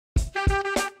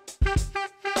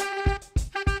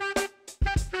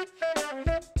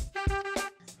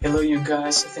Hello you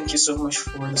guys, thank you so much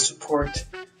for the support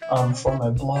for my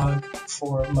blog,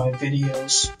 for my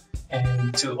videos,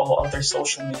 and to all other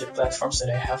social media platforms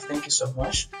that I have. Thank you so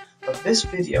much. But this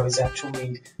video is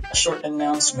actually a short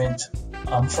announcement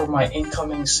for my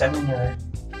incoming seminar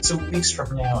 2 weeks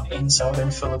from now in Southern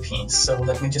Philippines. So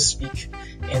let me just speak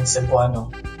in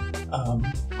Cebuano.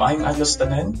 Maayong adlaw sa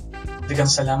tanan. Daghang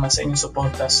salamat sa inyong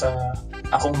suporta sa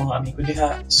akong mga amigo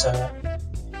diha sa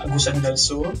Agusan del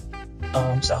Sur,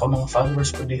 sa akong mga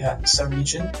followers ko diha sa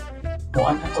region.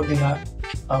 Muanha ko diha,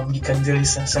 gikan diri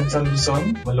sa Central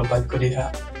Luzon, Mulupad ko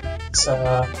diha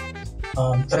sa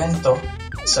Trento,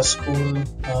 sa school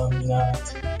na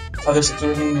Father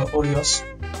Saturnino Urios,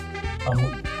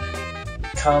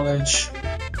 College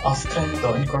of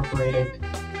Trento Incorporated.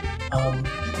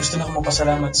 Gusto na akong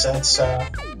magpasalamat sa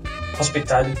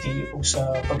hospitality o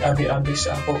sa pag-abi-abi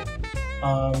sa ako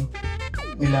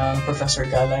nilang Professor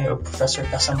Galay o Professor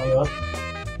Casamayor.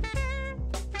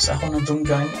 Sa akong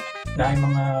nadunggan na ay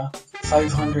mga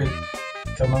 500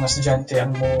 ka mga estudyante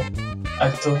ang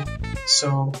muadto.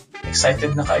 So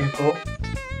excited na kayo ko.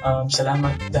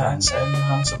 Salamat daan sa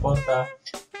inyong suporta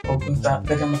o punta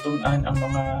dagang matun-an ang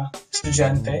mga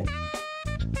estudyante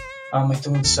may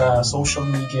tungod sa social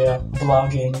media,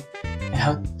 blogging,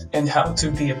 and how to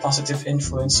be a positive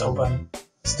influence sa uban.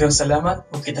 Still salamat,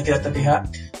 magkita-kita diha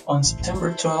on September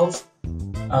 12.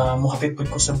 Muhapit po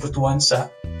ko sa Butuan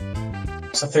sa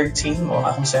 13 o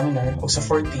akong seminar, o sa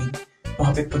 14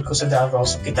 muhapit po ko sa Davao,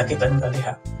 so kita-kita nila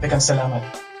diha. Daghang salamat.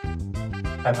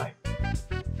 Bye-bye.